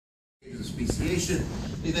of speciation.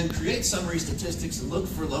 They then create summary statistics and look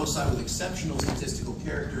for loci with exceptional statistical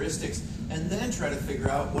characteristics, and then try to figure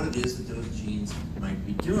out what it is that those genes might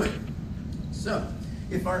be doing. So,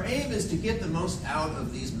 if our aim is to get the most out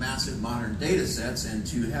of these massive modern data sets and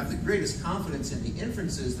to have the greatest confidence in the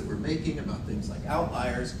inferences that we're making about things like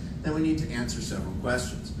outliers, then we need to answer several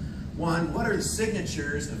questions. One, what are the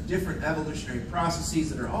signatures of different evolutionary processes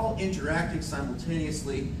that are all interacting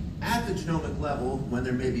simultaneously at the genomic level when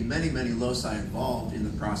there may be many, many loci involved in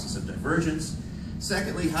the process of divergence?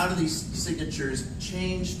 Secondly, how do these signatures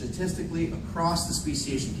change statistically across the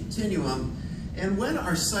speciation continuum? And when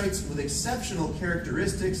are sites with exceptional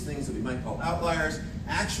characteristics, things that we might call outliers,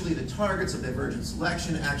 actually the targets of divergent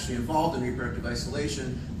selection, actually involved in reproductive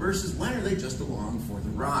isolation, versus when are they just along for the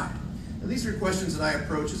ride? Now, these are questions that I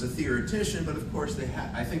approach as a theoretician, but of course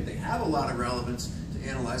I think they have a lot of relevance to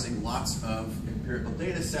analyzing lots of empirical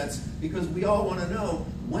data sets, because we all want to know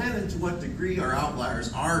when and to what degree our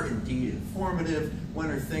outliers are indeed informative, when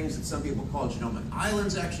are things that some people call genomic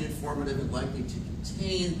islands actually informative and likely to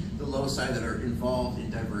contain the loci that are involved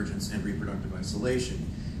in divergence and reproductive isolation.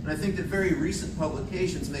 And I think that very recent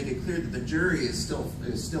publications make it clear that the jury is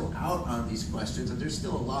still out on these questions, and there's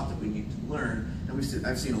still a lot that we need to learn. And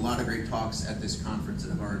I've seen a lot of great talks at this conference that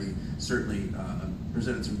have already certainly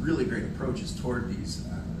presented some really great approaches toward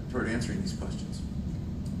answering these questions.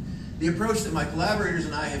 The approach that my collaborators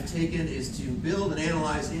and I have taken is to build and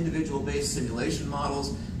analyze individual-based simulation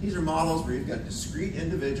models. These are models where you've got discrete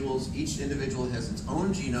individuals. Each individual has its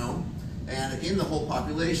own genome. And in the whole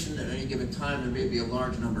population, at any given time, there may be a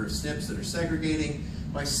large number of SNPs that are segregating.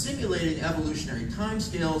 By simulating evolutionary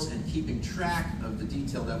timescales and keeping track of the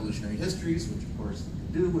detailed evolutionary histories, which of course you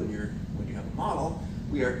can do when you have a model,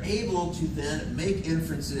 we are able to then make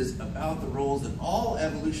inferences about the roles that all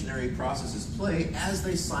evolutionary processes play as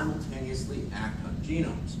they simultaneously act on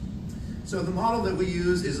genomes. So the model that we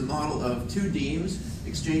use is a model of two demes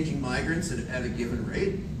exchanging migrants at a given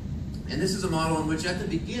rate. And this is a model in which at the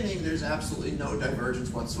beginning there's absolutely no divergence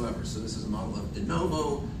whatsoever. So this is a model of de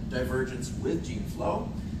novo divergence with gene flow.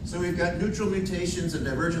 So we've got neutral mutations and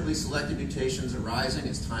divergently selected mutations arising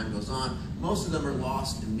as time goes on. Most of them are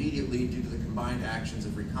lost immediately due to the combined actions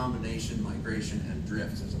of recombination, migration, and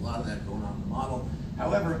drift. There's a lot of that going on in the model.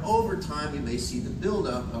 However, over time we may see the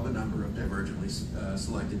buildup of a number of divergently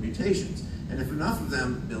selected mutations. And if enough of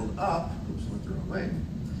them build up, oops, went the wrong way.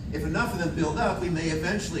 If enough of them build up, we may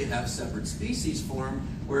eventually have separate species form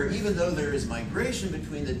where even though there is migration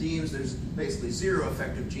between the demes, there's basically zero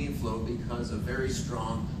effective gene flow because of very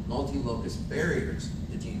strong multi-locus barriers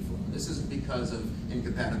to gene flow. And this isn't because of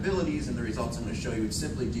incompatibilities, and the results I'm going to show you, it's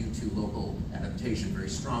simply due to local adaptation, very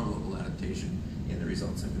strong local adaptation in the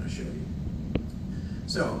results I'm going to show you.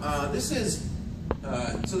 So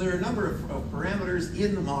so there are a number of parameters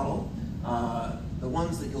in the model. The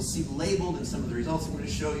ones that you'll see labeled in some of the results I'm going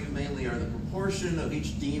to show you mainly are the proportion of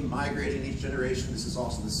each deme migrating in each generation. This is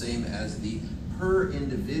also the same as the per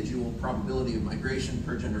individual probability of migration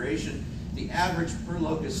per generation. The average per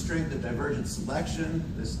locus strength of divergent selection.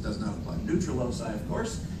 This does not apply to neutral loci, of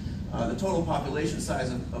course. The total population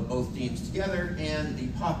size of both demes together, and the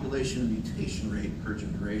population mutation rate per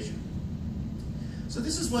generation. So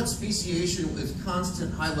this is what speciation with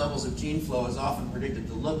constant high levels of gene flow is often predicted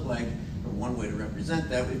to look like. One way to represent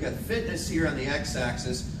that, we've got fitness here on the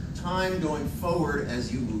x-axis, time going forward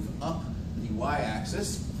as you move up the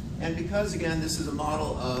y-axis. And because, again, this is a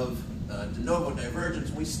model of de novo divergence,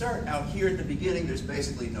 when we start out here at the beginning, there's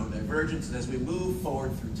basically no divergence. And as we move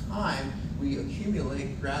forward through time, we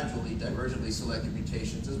accumulate gradually divergently selected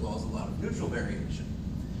mutations as well as a lot of neutral variation.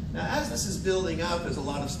 Now, as this is building up, there's a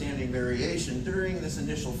lot of standing variation. During this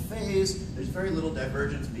initial phase, there's very little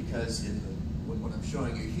divergence because in what I'm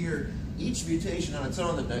showing you here, each mutation on its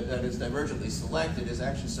own that is divergently selected is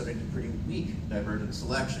actually subject to pretty weak divergent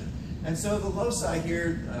selection. And so the loci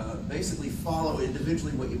here basically follow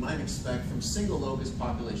individually what you might expect from single locus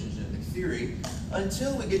population genetic theory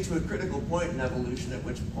until we get to a critical point in evolution, at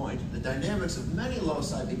which point the dynamics of many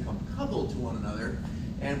loci become coupled to one another,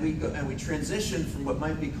 and we transition from what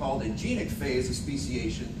might be called a genic phase of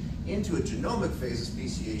speciation into a genomic phase of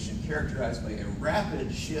speciation characterized by a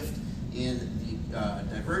rapid shift in the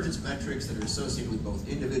divergence metrics that are associated with both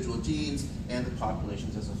individual genes and the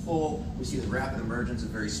populations as a whole. We see the rapid emergence of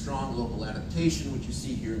very strong local adaptation, which you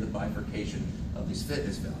see here in the bifurcation of these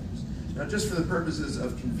fitness values. Now, just for the purposes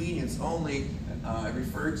of convenience only, I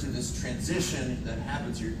refer to this transition that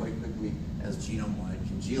happens here quite quickly as genome-wide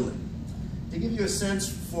congealing. To give you a sense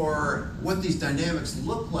for what these dynamics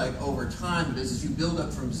look like over time, as you build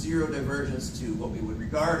up from zero divergence to what we would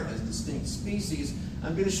regard as distinct species,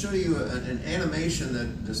 I'm going to show you an animation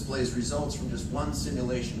that displays results from just one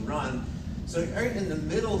simulation run. So right in the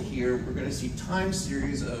middle here, we're going to see time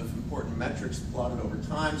series of important metrics plotted over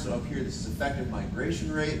time. So up here, this is effective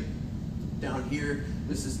migration rate. Down here,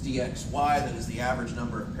 this is dxy, that is the average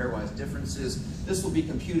number of pairwise differences. This will be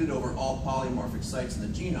computed over all polymorphic sites in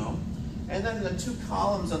the genome. And then in the two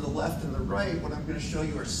columns on the left and the right, what I'm going to show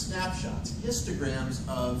you are snapshots, histograms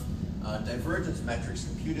of divergence metrics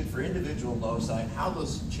computed for individual loci, how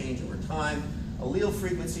those change over time, allele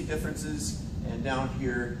frequency differences, and down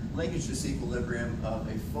here, linkage disequilibrium of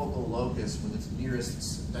a focal locus with its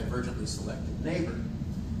nearest divergently selected neighbor.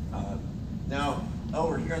 Now,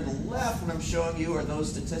 over here on the left, what I'm showing you are those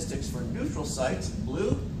statistics for neutral sites in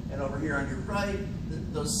blue, and over here on your right,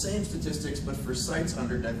 those same statistics, but for sites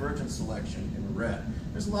under divergent selection in red.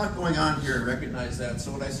 There's a lot going on here, I recognize that,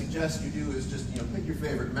 so what I suggest you do is just pick your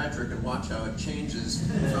favorite metric and watch how it changes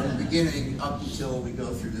from the beginning up until we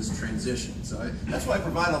go through this transition. So that's why I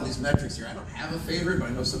provide all these metrics here. I don't have a favorite, but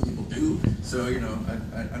I know some people do, so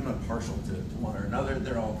I'm not partial to one or another.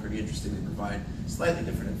 They're all pretty interesting. They provide slightly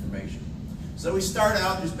different information. So we start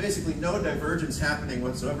out, there's basically no divergence happening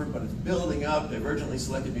whatsoever, but it's building up, divergently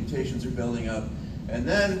selected mutations are building up, and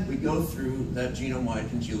then we go through that genome-wide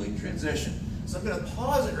congealing transition. So I'm going to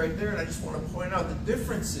pause it right there, and I just want to point out the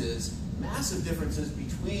differences, massive differences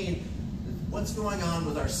between what's going on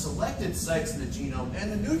with our selected sites in the genome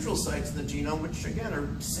and the neutral sites in the genome, which again are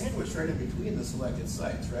sandwiched right in between the selected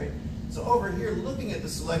sites, right? So over here, looking at the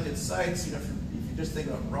selected sites, if you just think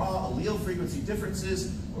about raw allele frequency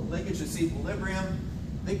differences or linkage disequilibrium,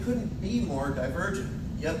 they couldn't be more divergent.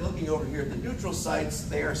 Yet looking over here at the neutral sites,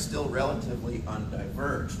 they are still relatively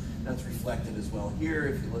undiverged. That's reflected as well here.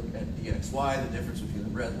 If you look at dxy, the difference between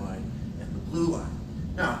the red line and the blue line.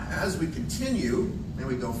 Now, as we continue and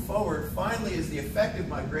we go forward, finally, as the effective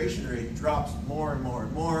migration rate drops more and more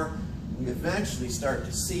and more, we eventually start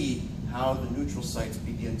to see how the neutral sites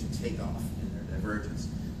begin to take off in their divergence.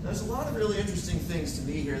 There's a lot of really interesting things to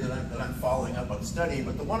me here that I'm following up on studying,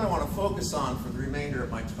 but the one I want to focus on for the remainder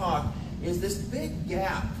of my talk is this big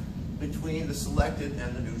gap between the selected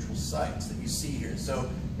and the neutral sites that you see here. So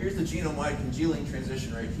here's the genome-wide congealing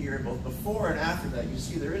transition right here. Both before and after that, you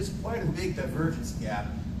see there is quite a big divergence gap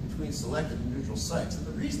between selected and neutral sites. And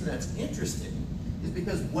the reason that's interesting is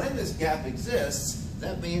because when this gap exists,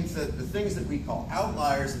 that means that the things that we call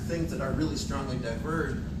outliers, the things that are really strongly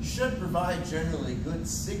diverged, should provide generally good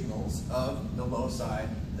signals of the loci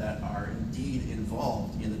that are indeed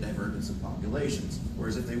involved in the divergence of populations.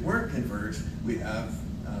 Whereas if they weren't converged, we have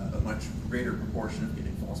a much greater proportion of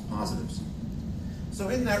getting false positives. So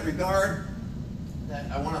in that regard,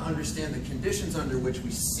 I want to understand the conditions under which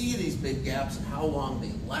we see these big gaps and how long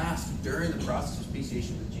they last during the process of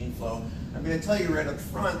speciation with gene flow. I'm going to tell you right up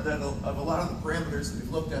front that of a lot of the parameters that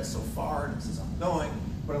we've looked at so far, and this is ongoing,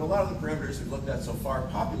 but of a lot of the parameters we've looked at so far,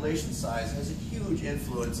 population size has a huge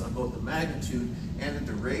influence on both the magnitude and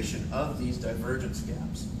the duration of these divergence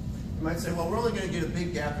gaps. You might say, well, we're only going to get a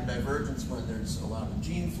big gap in divergence when there's a lot of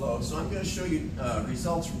gene flow, so I'm going to show you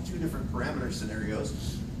results from two different parameter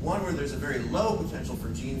scenarios. One where there's a very low potential for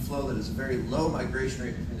gene flow, that is a very low migration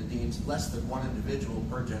rate between the genes, less than one individual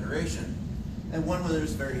per generation, and one where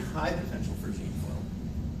there's very high potential for gene flow.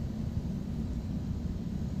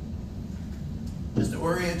 Just to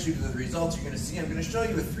orient you to the results you're going to see, I'm going to show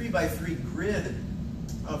you a 3x3 grid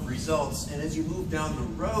of results, and as you move down the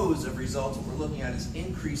rows of results, what we're looking at is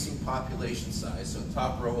increasing population size. So the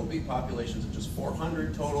top row will be populations of just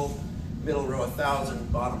 400 total, middle row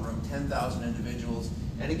 1,000, bottom row 10,000 individuals.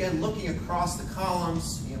 And again, looking across the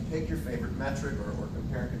columns, pick your favorite metric or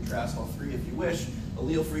compare and contrast all three if you wish.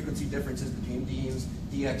 Allele frequency differences between genes,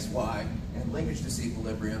 dxy, and linkage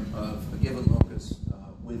disequilibrium of a given locus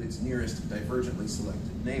with its nearest divergently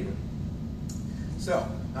selected neighbor. So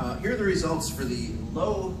here are the results for the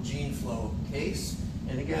low gene flow case.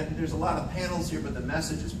 And again, there's a lot of panels here, but the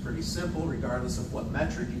message is pretty simple regardless of what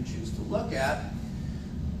metric you choose to look at.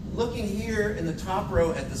 Looking here in the top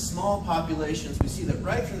row at the small populations, we see that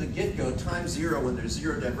right from the get-go, time zero, when there's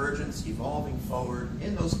zero divergence, evolving forward,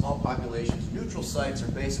 in those small populations, neutral sites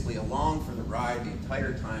are basically along for the ride the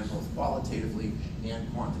entire time, both qualitatively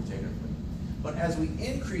and quantitatively. But as we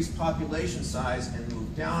increase population size and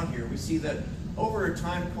move down here, we see that over a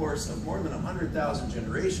time course of more than 100,000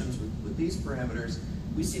 generations with these parameters,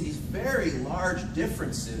 we see these very large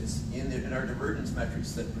differences in our divergence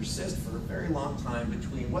metrics that persist for a very long time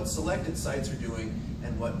between what selected sites are doing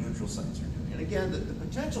and what neutral sites are doing. And again, the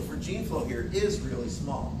potential for gene flow here is really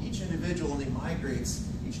small. Each individual only migrates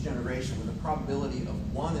each generation with a probability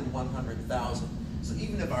of 1 in 100,000. So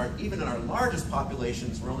even in our largest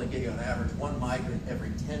populations, we're only getting on average 1 migrant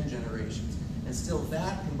every 10 generations. And still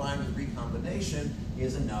that, combined with recombination,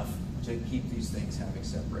 is enough to keep these things having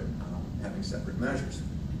separate measures.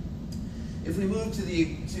 If we move to the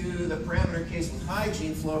parameter case with high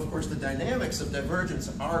gene flow, of course the dynamics of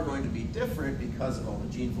divergence are going to be different because of all the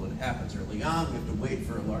gene flow that happens early on. We have to wait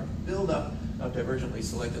for a large buildup of divergently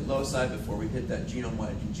selected loci before we hit that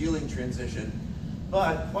genome-wide congealing transition.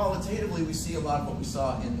 But qualitatively, we see a lot of what we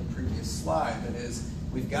saw in the previous slide. That is,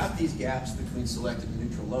 we've got these gaps between selected and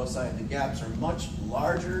neutral loci. The gaps are much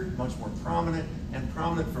larger, much more prominent, and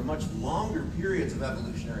prominent for much longer periods of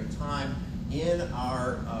evolutionary time in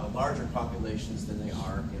our larger populations than they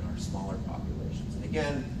are in our smaller populations. And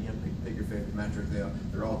again, pick your favorite metric.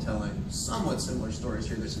 They're all telling somewhat similar stories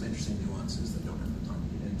here. There's some interesting nuances that don't have the time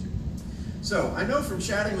to get into. So I know from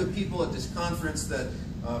chatting with people at this conference that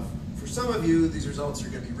for some of you, these results are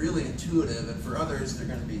going to be really intuitive, and for others, they're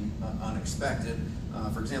going to be unexpected.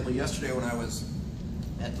 For example, yesterday when I was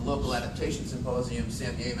at the local adaptation symposium,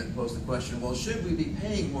 Sam Yeaman posed the question, well, should we be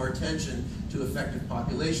paying more attention to effective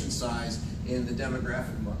population size in the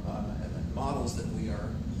demographic models that we are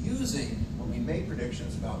using when we make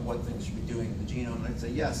predictions about what things should be doing in the genome? And I'd say,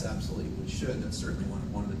 yes, absolutely, we should. That's certainly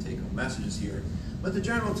one of the take-home messages here. But the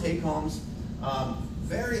general take-homes,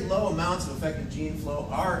 very low amounts of effective gene flow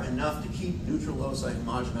are enough to keep neutral loci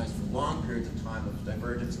homogenized for long periods of time of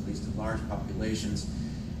divergence, at least in large populations.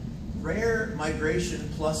 Rare migration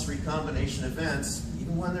plus recombination events,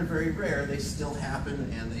 even when they're very rare, they still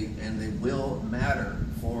happen, and they will matter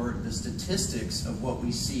for the statistics of what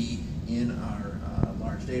we see in our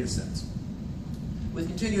large data sets. With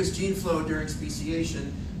continuous gene flow during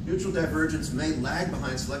speciation, neutral divergence may lag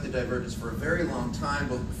behind selected divergence for a very long time,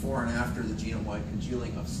 both before and after the genome-wide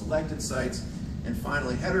congealing of selected sites. And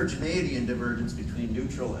finally, heterogeneity in divergence between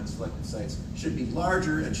neutral and selected sites should be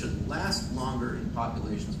larger and should last longer in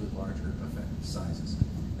populations with larger effective sizes.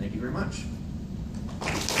 Thank you very much.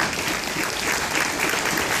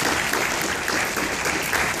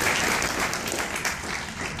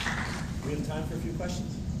 We have time for a few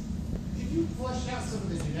questions. Could you flesh out some of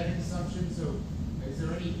the genetic assumptions? So is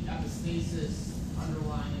there any epistasis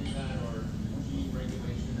underlying that, or gene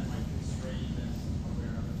regulation that might constrain this one way or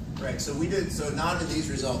another? Right, so we did, so not in these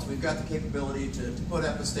results. We've got the capability to put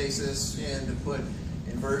epistasis in, to put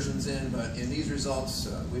inversions in, but in these results,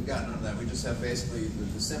 we've got none of that. We just have basically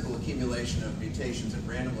the simple accumulation of mutations at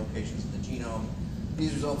random locations in the genome.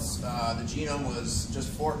 These results, the genome was just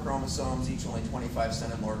 4 chromosomes, each only 25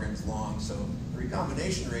 centimorgans long, so the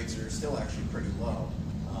recombination rates are still actually pretty low.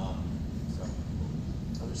 So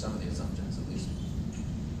those are some of the assumptions, at least.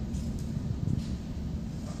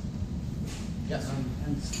 Yes?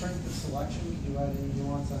 And strength of selection, can you add any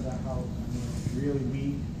nuance on that? How, really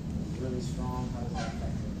weak, really strong, how does that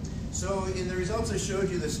affect it? So in the results I showed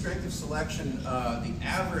you, the strength of selection, the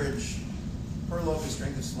average per locus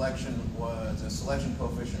strength of selection was a selection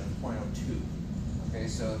coefficient of 0.02. Okay,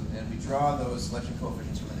 so, and we draw those selection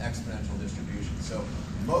coefficients from an exponential distribution. So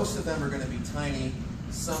most of them are going to be tiny.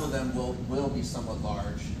 Some of them will be somewhat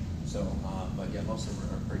large. So, but yeah, most of them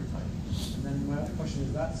are pretty tiny. And then my other question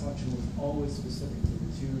is, that selection was always specific to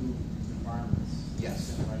the 2 environments.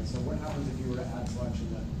 Yes. Right. So what happens if you were to add selection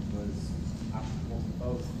that was applicable to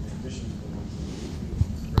both, in addition to the ones that were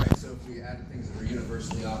used? Right. So if we added things that were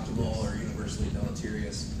universally optimal or universally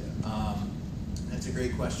deleterious, that's a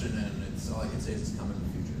great question, and it's all I can say is it's coming in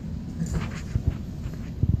the future.